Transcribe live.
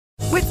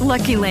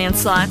Lucky Land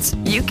Slots,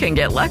 you can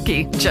get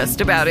lucky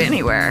just about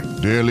anywhere.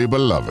 Dearly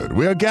beloved,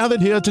 we are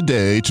gathered here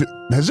today to...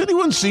 Has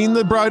anyone seen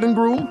the bride and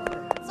groom?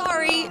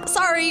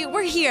 Sorry,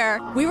 we're here.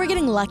 We were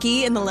getting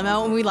lucky in the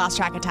limo and we lost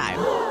track of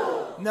time.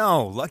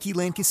 No, Lucky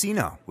Land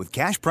Casino, with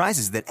cash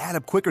prizes that add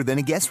up quicker than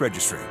a guest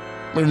registry.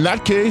 In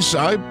that case,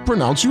 I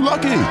pronounce you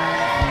lucky.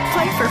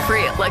 Play for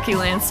free at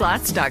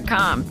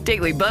LuckyLandSlots.com.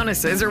 Daily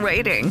bonuses are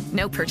waiting.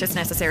 No purchase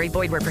necessary.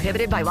 Void where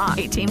prohibited by law.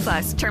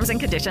 18+. Terms and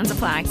conditions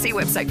apply. See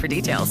website for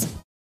details.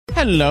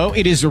 Hello,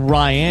 it is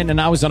Ryan,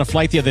 and I was on a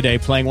flight the other day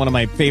playing one of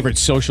my favorite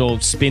social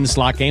spin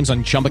slot games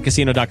on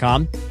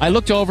ChumbaCasino.com. I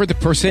looked over at the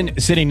person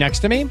sitting next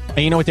to me, and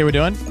you know what they were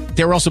doing?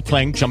 They were also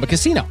playing Chumba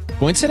Casino.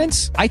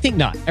 Coincidence? I think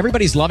not.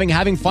 Everybody's loving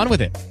having fun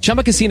with it.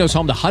 Chumba Casino is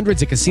home to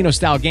hundreds of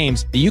casino-style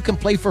games that you can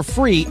play for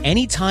free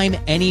anytime,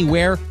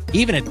 anywhere,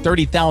 even at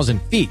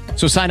 30,000 feet.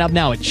 So sign up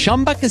now at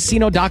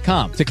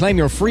ChumbaCasino.com to claim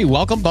your free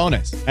welcome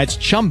bonus. That's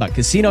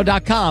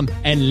ChumbaCasino.com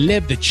and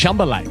live the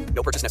Chumba life.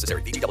 No purchase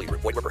necessary. VGW.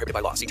 Void where prohibited by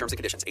law. See terms and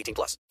conditions.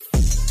 18+.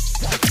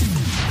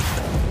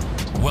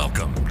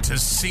 Welcome to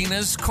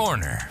Cena's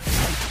Corner,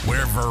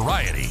 where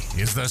variety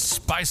is the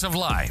spice of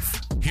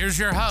life. Here's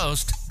your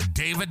host,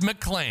 David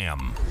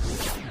McClam.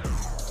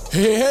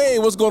 Hey,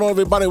 what's going on,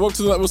 everybody? Welcome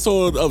to the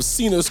episode of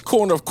Cena's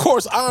Corner. Of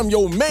course, I'm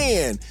your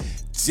man,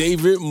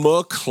 David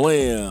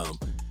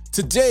McClam.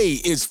 Today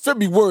is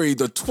February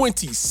the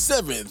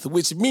 27th,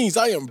 which means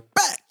I am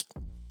back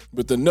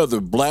with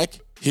another Black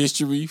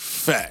History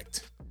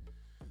fact.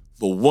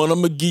 The one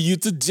I'm going to give you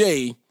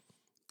today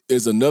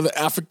is another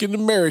African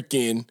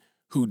American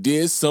who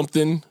did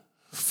something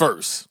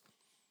first.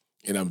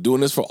 And I'm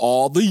doing this for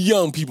all the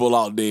young people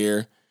out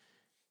there.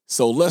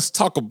 So let's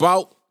talk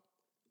about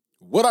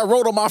what I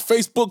wrote on my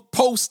Facebook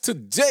post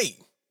today.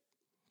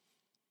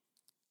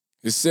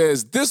 It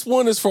says, this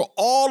one is for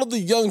all of the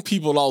young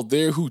people out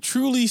there who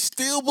truly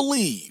still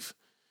believe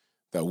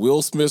that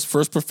Will Smith's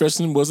first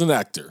profession was an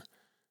actor.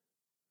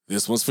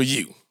 This one's for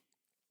you.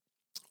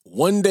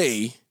 One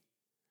day,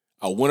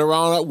 I went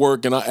around at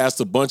work and I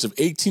asked a bunch of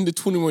 18 to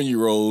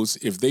 21-year-olds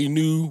if they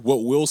knew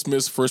what Will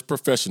Smith's first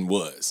profession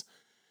was.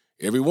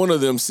 Every one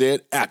of them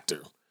said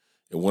actor.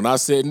 And when I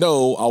said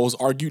no, I was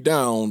argued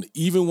down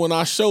even when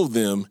I showed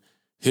them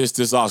his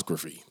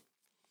discography.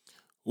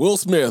 Will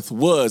Smith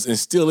was and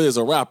still is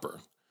a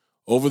rapper.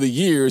 Over the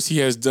years, he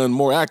has done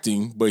more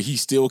acting, but he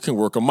still can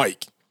work a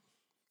mic.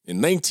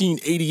 In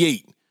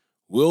 1988,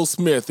 Will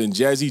Smith and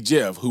Jazzy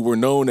Jeff, who were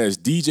known as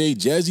DJ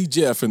Jazzy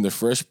Jeff and the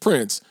Fresh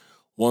Prince,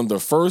 won the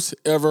first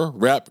ever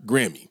rap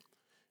Grammy.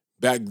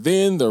 Back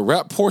then, the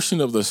rap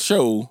portion of the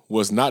show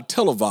was not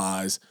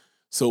televised,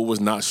 so it was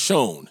not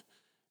shown.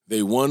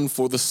 They won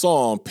for the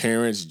song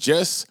Parents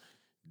Just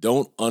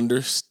Don't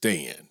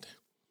Understand.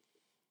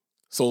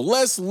 So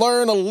let's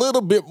learn a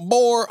little bit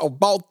more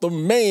about the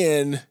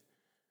man,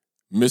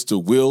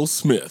 Mr. Will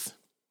Smith.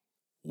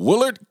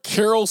 Willard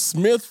Carroll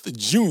Smith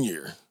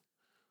Jr.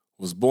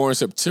 was born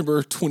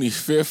September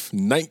 25th,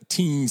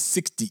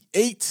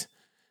 1968.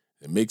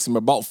 It makes him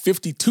about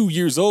 52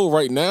 years old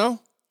right now.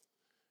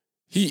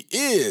 He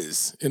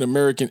is an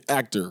American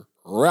actor,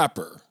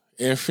 rapper,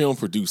 and film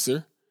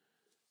producer.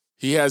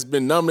 He has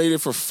been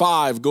nominated for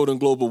 5 Golden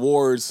Globe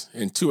Awards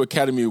and 2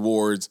 Academy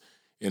Awards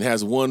and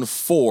has won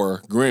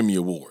 4 Grammy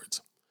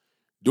Awards.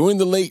 During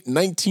the late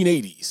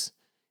 1980s,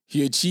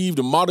 he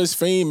achieved modest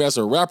fame as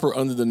a rapper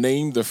under the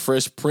name The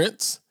Fresh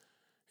Prince.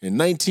 In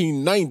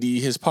 1990,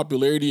 his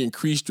popularity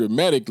increased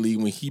dramatically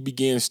when he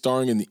began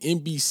starring in the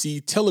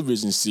NBC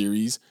television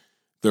series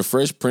The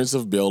Fresh Prince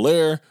of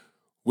Bel-Air,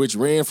 which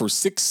ran for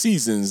 6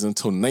 seasons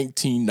until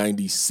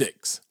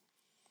 1996.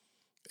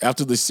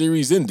 After the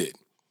series ended,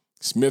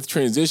 Smith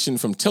transitioned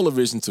from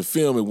television to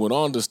film and went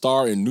on to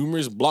star in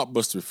numerous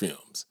blockbuster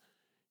films.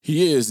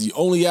 He is the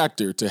only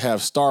actor to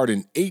have starred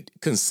in 8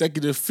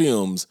 consecutive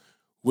films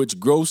which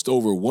grossed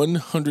over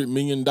 $100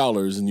 million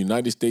in the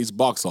United States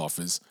box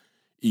office,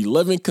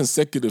 11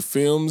 consecutive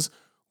films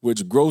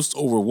which grossed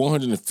over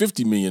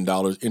 $150 million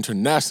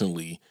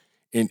internationally,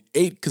 and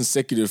 8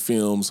 consecutive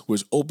films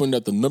which opened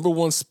at the number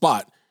 1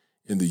 spot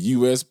in the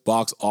U.S.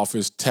 box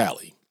office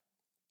tally.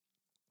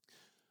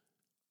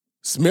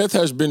 Smith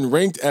has been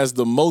ranked as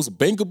the most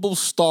bankable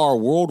star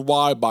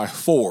worldwide by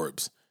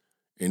Forbes.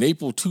 In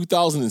April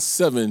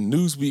 2007,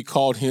 Newsweek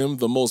called him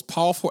the most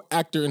powerful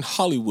actor in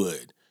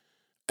Hollywood.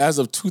 As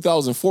of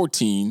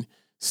 2014,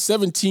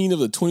 17 of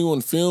the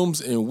 21 films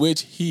in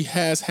which he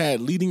has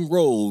had leading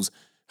roles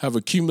have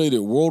accumulated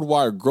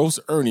worldwide gross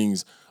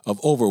earnings of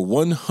over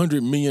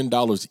 $100 million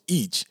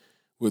each,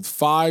 with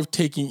 5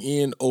 taking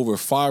in over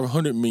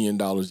 $500 million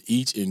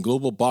each in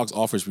global box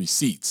office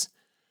receipts.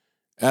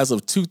 As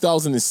of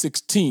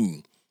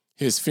 2016,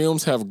 his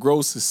films have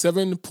grossed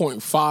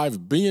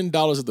 $7.5 billion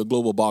at the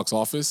global box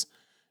office,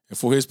 and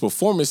for his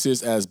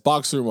performances as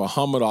boxer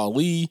Muhammad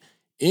Ali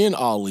in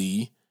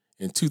Ali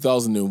in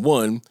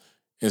 2001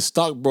 and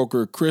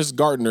stockbroker Chris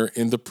Gardner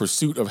in The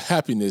Pursuit of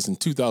Happiness in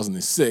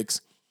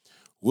 2006,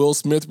 Will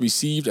Smith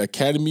received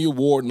Academy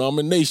Award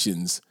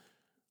nominations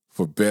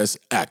for Best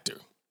Actor.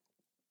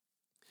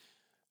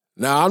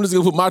 Now, I'm just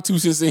going to put my 2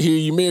 cents in here.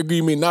 You may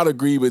agree, may not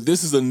agree, but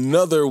this is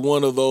another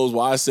one of those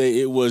where I say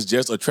it was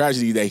just a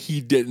tragedy that he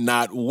did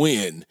not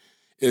win,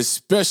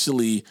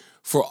 especially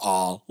for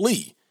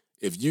Ali.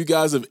 If you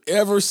guys have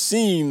ever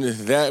seen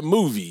that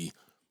movie,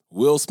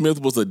 Will Smith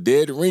was a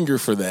dead ringer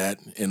for that,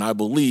 and I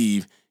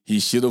believe he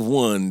should have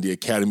won the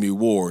Academy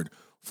Award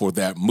for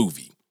that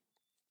movie.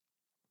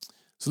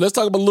 So let's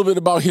talk a little bit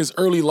about his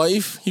early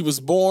life. He was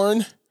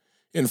born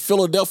in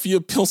Philadelphia,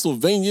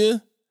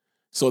 Pennsylvania.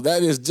 So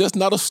that is just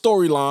not a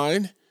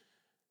storyline.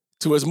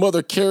 To his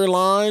mother,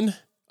 Caroline,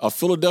 a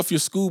Philadelphia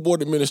school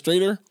board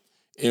administrator,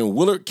 and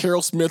Willard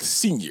Carroll Smith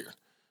Sr.,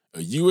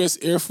 a U.S.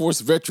 Air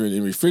Force veteran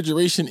and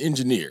refrigeration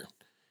engineer.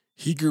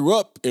 He grew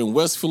up in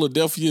West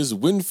Philadelphia's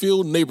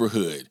Winfield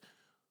neighborhood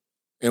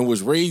and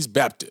was raised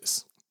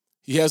Baptist.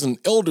 He has an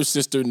elder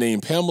sister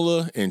named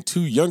Pamela and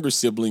 2 younger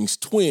siblings,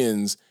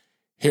 twins,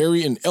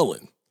 Harry and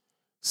Ellen.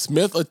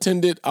 Smith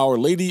attended Our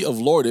Lady of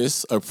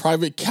Lourdes, a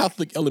private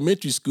Catholic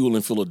elementary school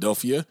in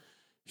Philadelphia.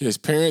 His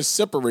parents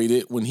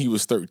separated when he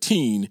was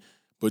 13,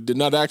 but did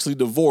not actually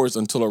divorce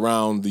until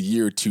around the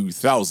year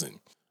 2000.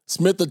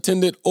 Smith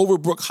attended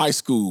Overbrook High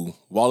School.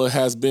 While it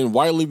has been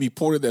widely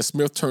reported that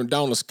Smith turned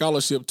down a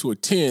scholarship to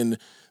attend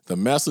the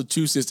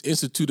Massachusetts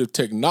Institute of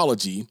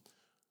Technology,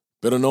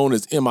 better known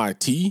as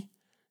MIT,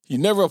 he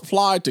never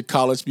applied to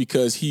college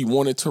because he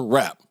wanted to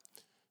rap.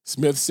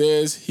 Smith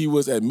says he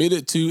was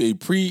admitted to a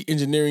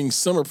pre-engineering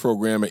summer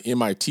program at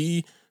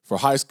MIT for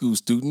high school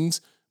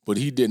students, but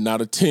he did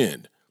not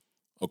attend.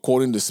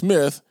 According to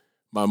Smith,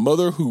 my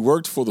mother, who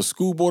worked for the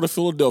School Board of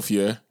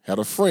Philadelphia, had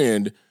a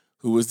friend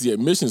who was the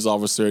admissions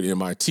officer at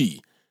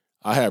MIT.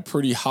 I had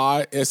pretty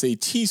high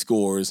SAT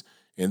scores,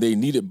 and they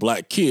needed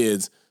black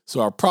kids,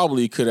 so I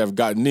probably could have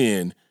gotten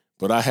in,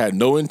 but I had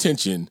no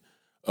intention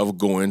of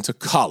going to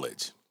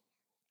college.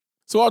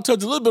 So I'll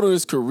touch a little bit on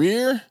his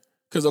career.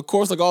 Because, of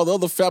course, like all the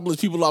other fabulous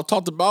people I've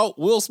talked about,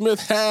 Will Smith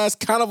has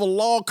kind of a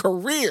long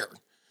career.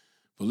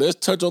 But let's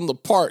touch on the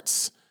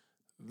parts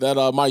that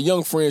my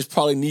young friends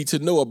probably need to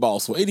know about.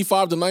 So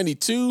 85 to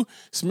 92,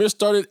 Smith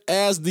started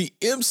as the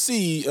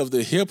MC of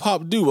the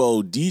hip-hop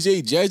duo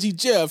DJ Jazzy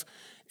Jeff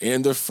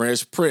and the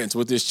Fresh Prince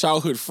with his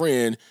childhood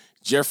friend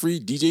Jeffrey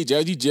DJ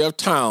Jazzy Jeff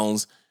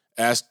Towns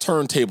as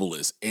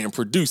turntablist and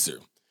producer.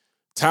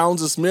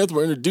 Towns and Smith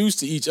were introduced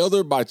to each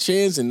other by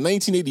chance in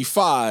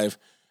 1985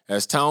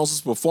 as Towns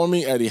was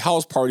performing at a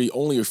house party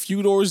only a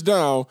few doors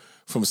down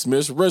from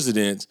Smith's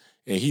residence,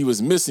 and he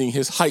was missing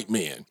his hype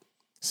man.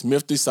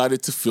 Smith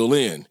decided to fill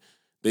in.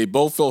 They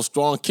both felt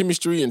strong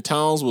chemistry, and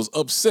Towns was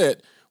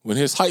upset when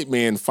his hype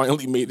man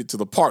finally made it to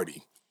the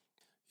party.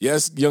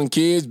 Yes, young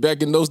kids,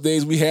 back in those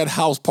days, we had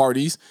house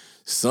parties.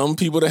 Some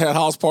people that had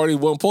house parties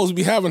weren't supposed to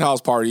be having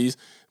house parties,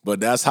 but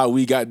that's how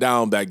we got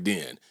down back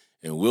then.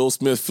 And Will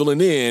Smith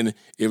filling in,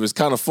 it was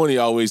kind of funny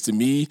always to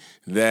me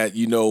that,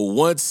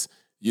 once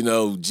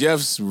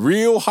Jeff's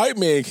real hype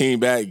man came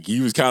back,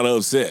 he was kind of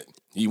upset.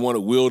 He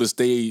wanted Will to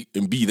stay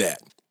and be that.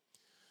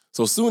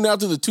 So soon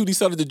after the two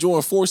decided to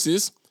join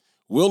forces,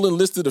 Will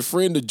enlisted a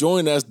friend to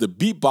join as the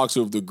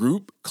beatboxer of the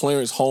group,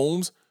 Clarence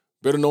Holmes,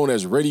 better known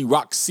as Ready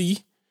Rock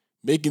C,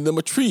 making them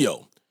a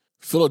trio.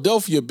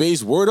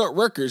 Philadelphia-based Word Up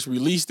Records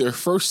released their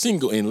first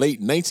single in late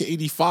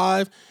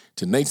 1985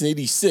 to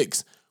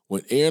 1986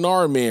 when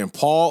A&R man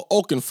Paul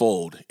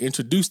Oakenfold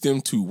introduced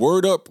them to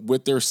Word Up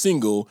with their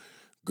single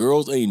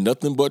Girls Ain't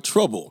Nothing But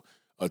Trouble,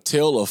 a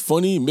tale of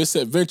funny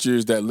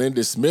misadventures that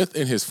landed Smith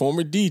and his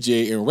former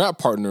DJ and rap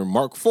partner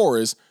Mark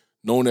Forrest,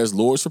 known as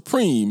Lord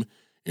Supreme,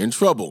 in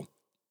trouble.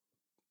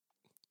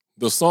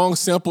 The song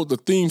sampled the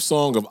theme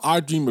song of I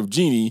Dream of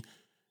Jeannie,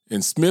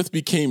 and Smith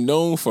became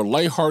known for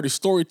lighthearted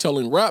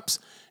storytelling raps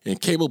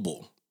and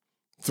capable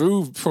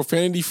through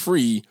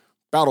profanity-free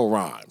battle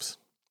rhymes.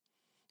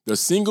 The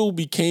single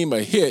became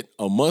a hit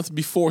a month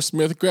before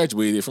Smith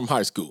graduated from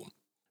high school.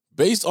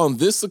 Based on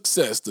this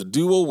success, the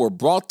duo were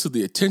brought to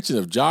the attention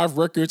of Jive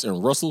Records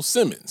and Russell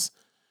Simmons.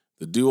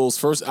 The duo's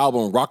first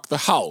album, Rock the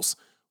House,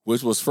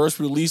 which was first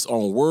released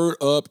on Word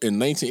Up in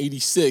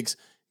 1986,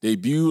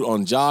 debuted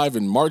on Jive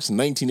in March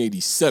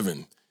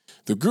 1987.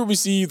 The group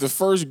received the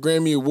first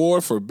Grammy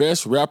Award for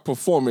Best Rap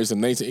Performance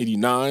in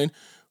 1989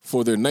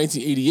 for their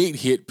 1988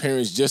 hit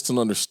Parents Just Don't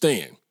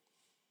Understand.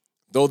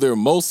 Though their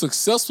most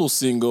successful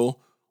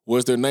single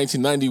was their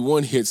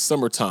 1991 hit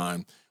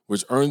Summertime,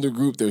 which earned the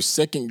group their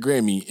second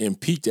Grammy and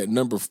peaked at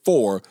number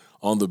 4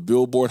 on the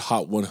Billboard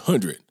Hot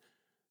 100.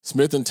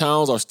 Smith and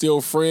Towns are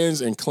still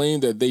friends and claim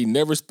that they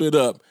never split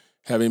up,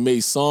 having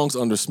made songs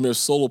under Smith's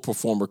solo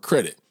performer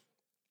credit.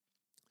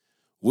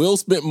 Will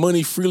spent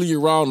money freely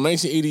around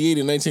 1988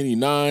 and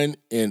 1989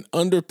 and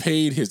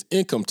underpaid his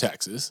income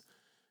taxes.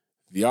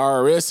 The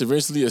IRS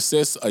eventually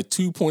assessed a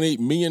 $2.8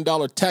 million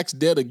tax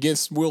debt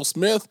against Will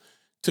Smith,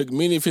 took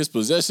many of his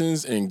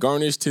possessions, and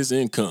garnished his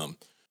income.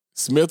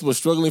 Smith was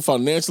struggling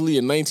financially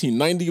in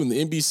 1990 when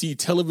the NBC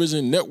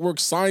television network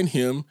signed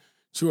him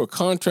to a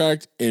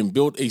contract and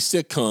built a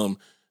sitcom,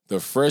 The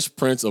Fresh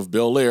Prince of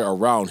Bel-Air,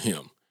 around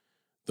him.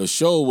 The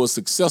show was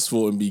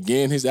successful and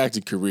began his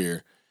acting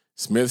career.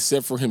 Smith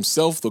set for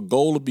himself the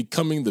goal of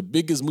becoming the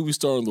biggest movie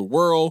star in the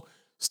world,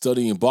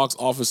 studying box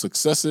office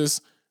successes,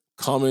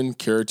 common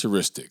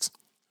characteristics.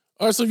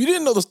 All right, so if you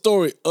didn't know the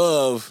story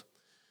of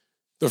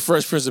The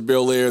Fresh Prince of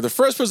Bel-Air, The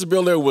Fresh Prince of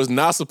Bel-Air was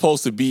not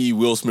supposed to be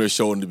Will Smith's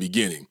show in the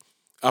beginning.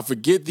 I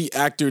forget the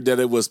actor that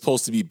it was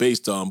supposed to be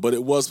based on, but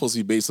it was supposed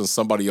to be based on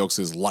somebody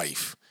else's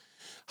life.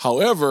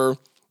 However,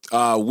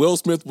 Will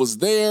Smith was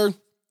there,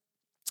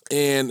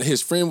 and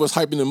his friend was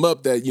hyping him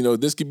up that,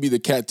 this could be the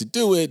cat to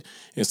do it.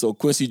 And so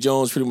Quincy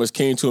Jones pretty much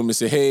came to him and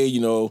said, hey,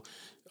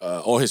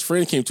 or his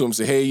friend came to him and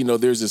said, hey,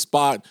 there's this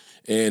spot,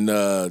 and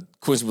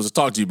Quincy was to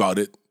talk to you about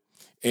it.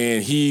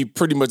 And he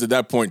pretty much at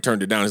that point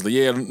turned it down. He's like,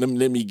 yeah,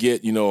 let me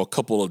get, a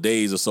couple of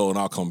days or so and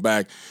I'll come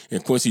back.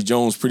 And Quincy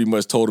Jones pretty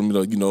much told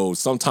him,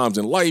 sometimes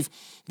in life,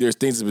 there's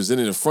things that are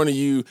presented in front of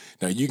you.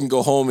 Now, you can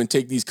go home and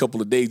take these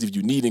couple of days if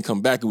you need and come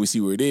back and we see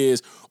where it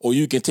is. Or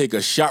you can take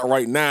a shot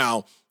right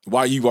now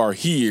while you are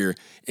here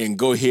and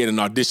go ahead and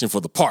audition for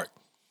the part.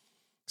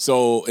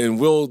 So, and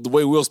the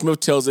way Will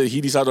Smith tells it,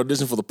 he decided to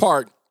audition for the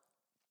part.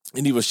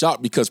 And he was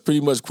shocked because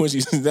pretty much Quincy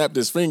snapped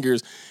his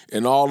fingers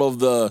and all of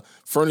the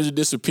furniture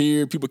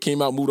disappeared. People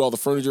came out, moved all the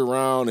furniture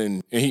around,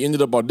 and he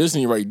ended up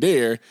auditioning right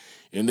there,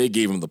 and they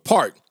gave him the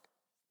part.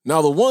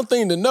 Now, the one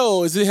thing to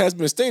know is it has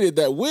been stated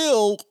that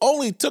Will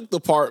only took the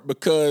part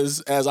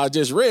because, as I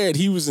just read,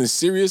 he was in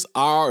serious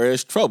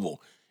IRS trouble,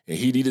 and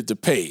he needed to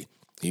pay.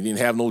 He didn't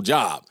have no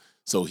job,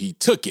 so he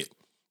took it.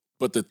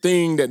 But the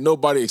thing that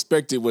nobody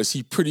expected was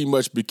he pretty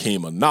much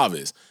became a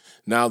novice.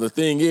 Now, the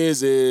thing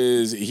is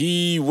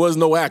he was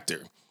no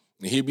actor.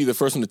 And he'd be the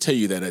first one to tell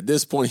you that. At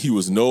this point, he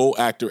was no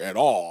actor at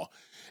all.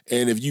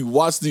 And if you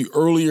watch the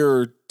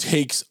earlier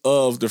takes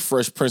of The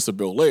Fresh Prince of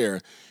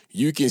Bel-Air,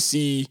 you can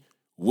see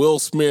Will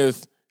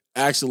Smith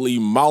actually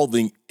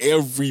mouthing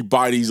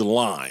everybody's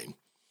line.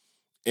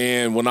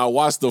 And when I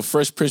watched The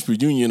Fresh Prince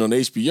Reunion on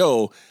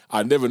HBO,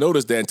 I never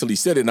noticed that until he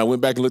said it. And I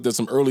went back and looked at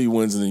some early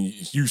ones, and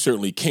you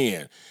certainly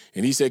can.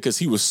 And he said because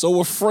he was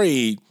so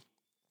afraid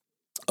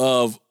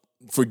of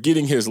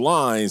forgetting his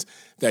lines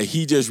that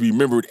he just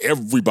remembered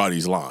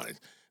everybody's lines.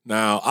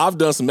 Now, I've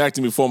done some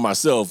acting before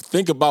myself.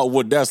 Think about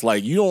what that's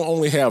like. You don't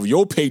only have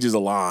your pages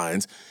of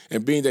lines,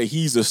 and being that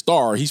he's a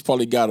star, he's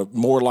probably got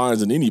more lines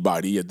than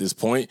anybody at this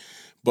point,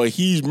 but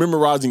he's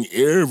memorizing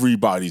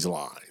everybody's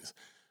lines.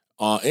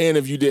 And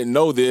if you didn't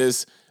know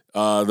this,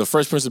 The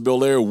Fresh Prince of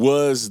Bel-Air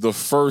was the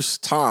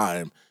first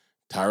time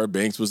Tyra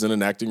Banks was in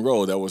an acting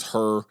role. That was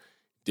her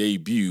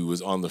debut,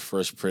 was on The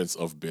Fresh Prince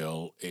of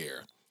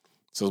Bel-Air.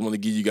 So I just want to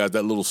give you guys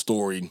that little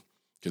story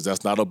because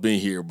that's not up in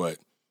here, but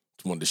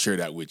just wanted to share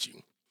that with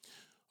you.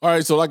 All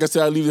right, so like I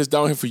said, I leave this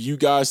down here for you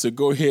guys to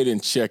go ahead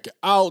and check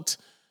out.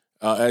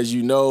 As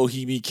you know,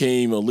 he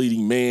became a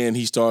leading man.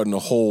 He starred in a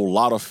whole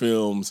lot of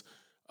films,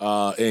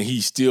 and he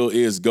still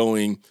is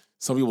going.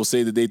 Some people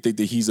say that they think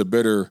that he's a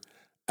better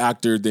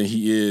actor than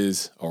he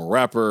is a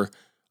rapper.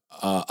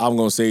 I'm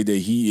going to say that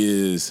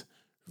he is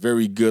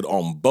very good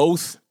on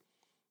both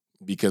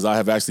because I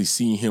have actually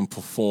seen him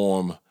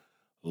perform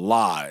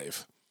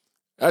live.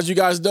 As you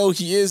guys know,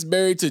 he is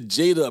married to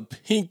Jada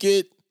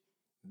Pinkett.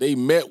 They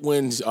met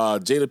when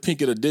Jada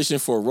Pinkett auditioned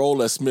for a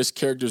role as Smith's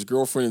character's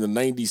girlfriend in the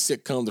 90s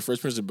sitcom The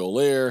Fresh Prince of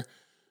Bel-Air.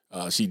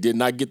 She did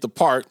not get the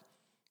part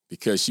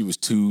because she was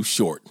too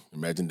short.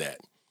 Imagine that.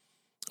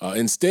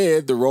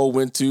 Instead, the role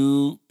went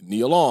to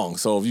Nia Long.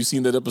 So if you've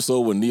seen that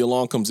episode when Nia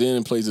Long comes in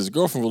and plays his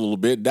girlfriend for a little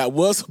bit, that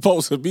was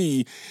supposed to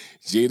be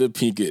Jada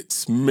Pinkett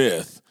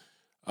Smith.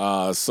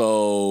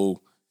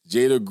 So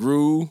Jada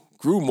grew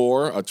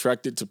more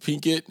attracted to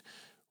Pinkett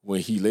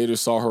when he later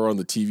saw her on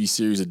the TV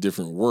series A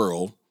Different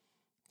World.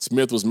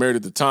 Smith was married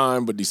at the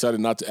time, but decided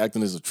not to act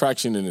on his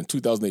attraction. And in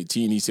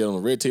 2018, he said on a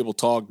Red Table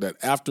Talk that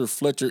after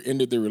Fletcher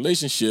ended their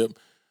relationship,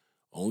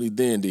 only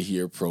then did he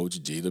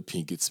approach Jada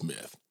Pinkett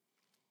Smith.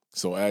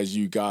 So as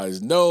you guys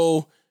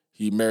know,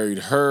 he married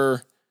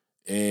her,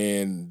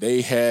 and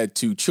they had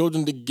 2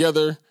 children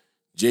together,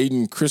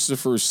 Jaden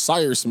Christopher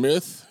Sire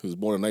Smith, who was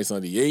born in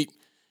 1998,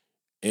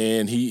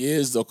 and he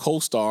is the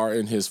co-star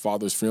in his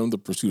father's film, The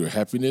Pursuit of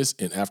Happiness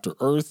and After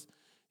Earth.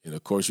 And,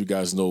 of course, you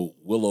guys know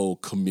Willow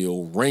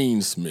Camille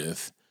Rain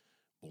Smith,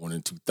 born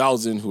in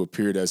 2000, who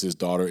appeared as his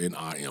daughter in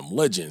I Am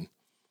Legend.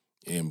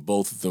 And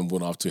both of them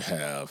went off to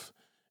have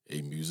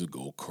a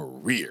musical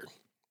career.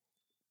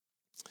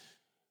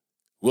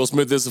 Will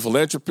Smith is a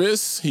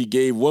philanthropist. He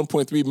gave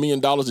 $1.3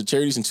 million to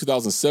charities in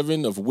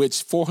 2007, of which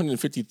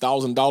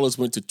 $450,000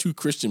 went to 2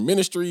 Christian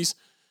ministries,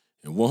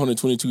 and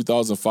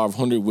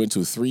 $122,500 went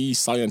to 3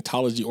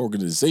 Scientology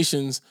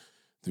organizations.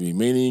 The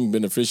remaining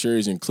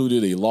beneficiaries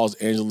included a Los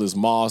Angeles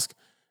mosque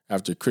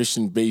after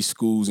Christian-based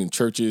schools and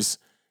churches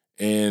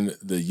and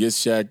the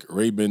Yitzhak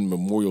Rabin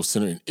Memorial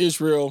Center in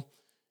Israel.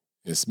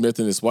 And Smith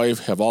and his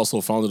wife have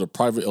also founded a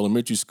private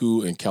elementary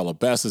school in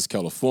Calabasas,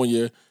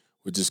 California,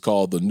 which is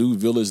called the New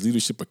Village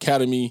Leadership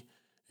Academy,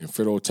 and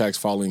federal tax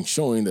filings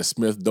showing that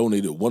Smith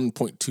donated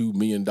 $1.2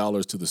 million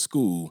to the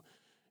school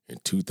in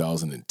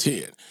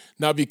 2010.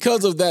 Now,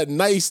 because of that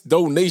nice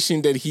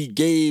donation that he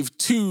gave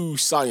to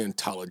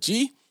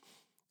Scientology,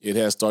 it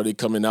has started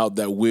coming out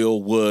that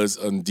Will was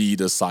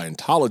indeed a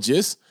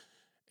Scientologist.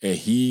 and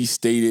he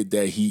stated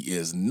that he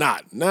is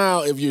not.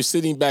 Now, if you're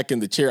sitting back in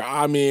the chair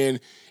I'm in,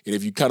 and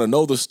if you kind of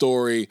know the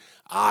story,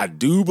 I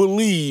do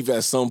believe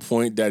at some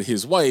point that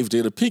his wife,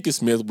 Jada Pinkett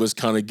Smith, was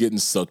kind of getting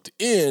sucked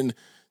in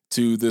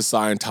to the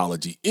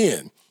Scientology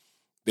end.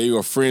 They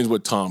were friends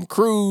with Tom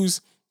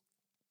Cruise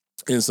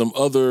and some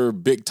other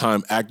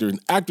big-time actors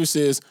and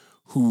actresses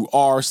who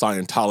are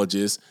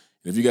Scientologists.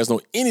 And if you guys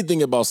know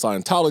anything about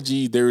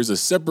Scientology, there is a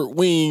separate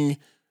wing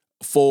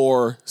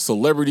for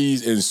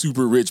celebrities and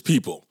super rich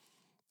people.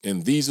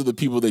 And these are the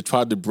people they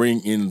tried to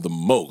bring in the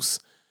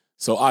most.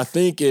 So I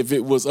think if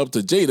it was up to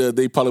Jada,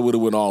 they probably would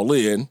have went all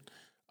in,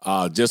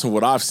 just from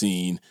what I've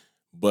seen.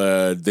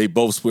 But they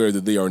both swear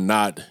that they are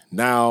not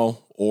now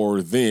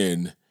or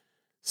then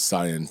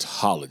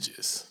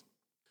Scientologists.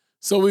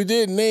 So we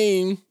did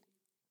name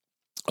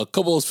a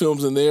couple of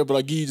films in there, but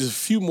I'll give you just a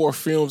few more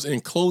films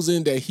in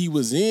closing that he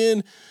was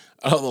in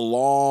out of the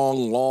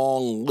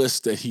long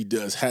list that he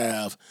does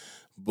have.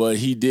 But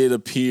he did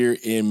appear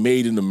in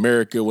Made in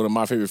America, one of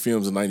my favorite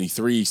films in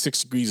 93,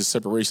 6 Degrees of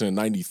Separation in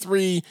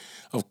 93.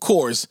 Of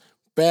course,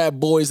 Bad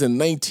Boys in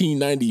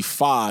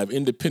 1995,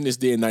 Independence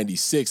Day in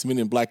 96, Men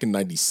in Black in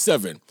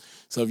 97.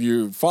 So if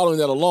you're following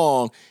that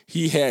along,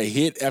 he had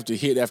hit after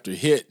hit after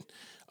hit.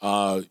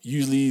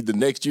 Usually the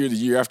next year, the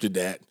year after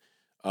that.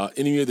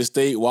 Enemy of the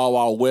State, Wild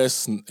Wild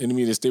West.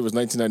 Enemy of the State was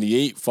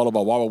 1998, followed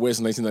by Wild Wild West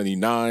in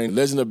 1999.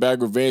 Legend of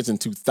Bagger Vance in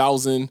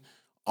 2000.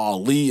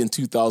 Ali in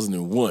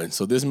 2001.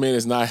 So this man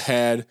has not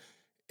had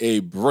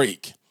a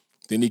break.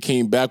 Then he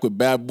came back with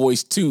Bad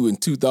Boys 2 in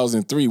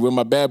 2003. Where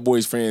my Bad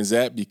Boys fans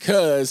at?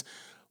 Because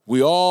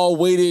we all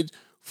waited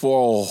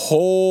for a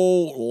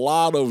whole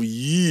lot of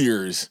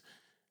years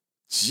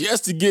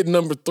just to get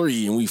number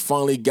 3. And we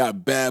finally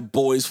got Bad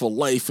Boys for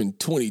Life in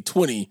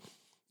 2020.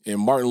 And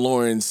Martin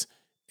Lawrence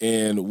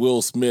and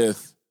Will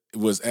Smith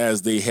was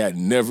as they had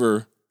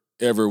never,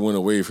 ever went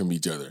away from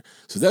each other.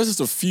 So that's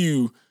just a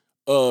few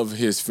of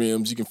his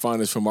films. You can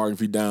find his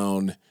filmography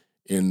down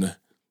in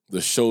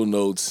the show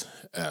notes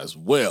as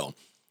well.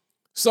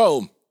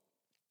 So,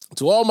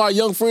 to all my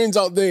young friends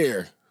out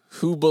there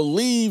who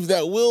believe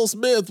that Will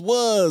Smith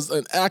was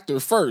an actor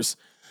first,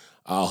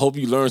 I hope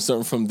you learned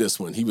something from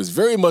this one. He was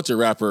very much a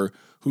rapper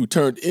who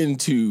turned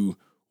into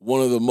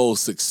one of the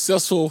most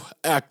successful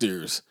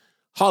actors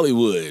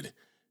Hollywood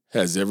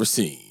has ever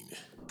seen.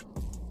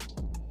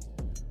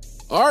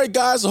 All right,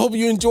 guys, I hope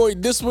you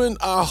enjoyed this one.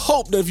 I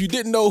hope that if you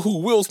didn't know who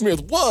Will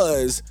Smith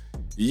was,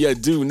 you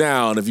do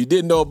now. And if you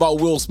didn't know about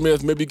Will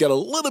Smith, maybe you got a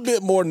little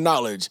bit more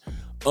knowledge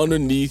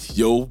underneath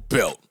your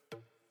belt.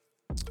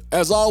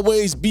 As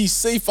always, be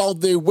safe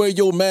out there. Wear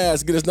your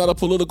mask. It is not a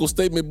political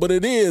statement, but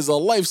it is a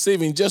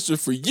life-saving gesture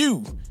for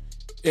you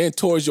and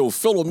towards your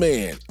fellow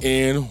man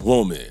and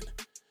woman.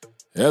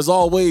 As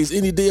always,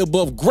 any day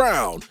above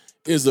ground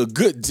is a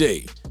good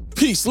day.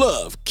 Peace,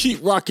 love, keep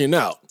rocking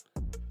out.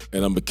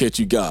 And I'm going to catch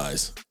you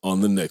guys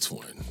on the next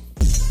one.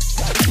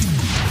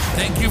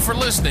 Thank you for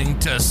listening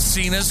to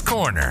Cena's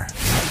Corner.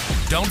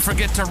 Don't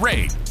forget to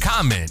rate,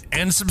 comment,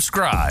 and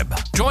subscribe.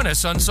 Join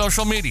us on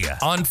social media.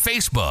 On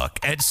Facebook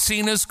at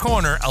Cena's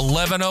Corner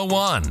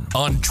 1101.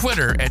 On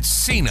Twitter at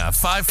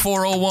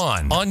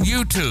Cena5401. On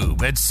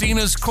YouTube at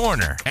Cena's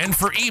Corner. And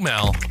for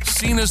email,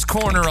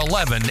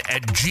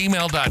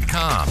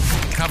 cenascorner11@gmail.com.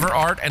 Cover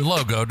art and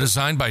logo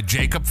designed by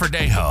Jacob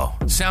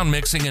Verdejo. Sound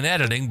mixing and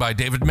editing by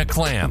David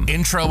McClam.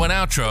 Intro and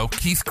outro,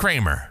 Keith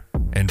Kramer.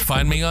 And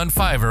find me on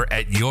Fiverr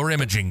at Your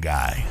Imaging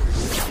Guy.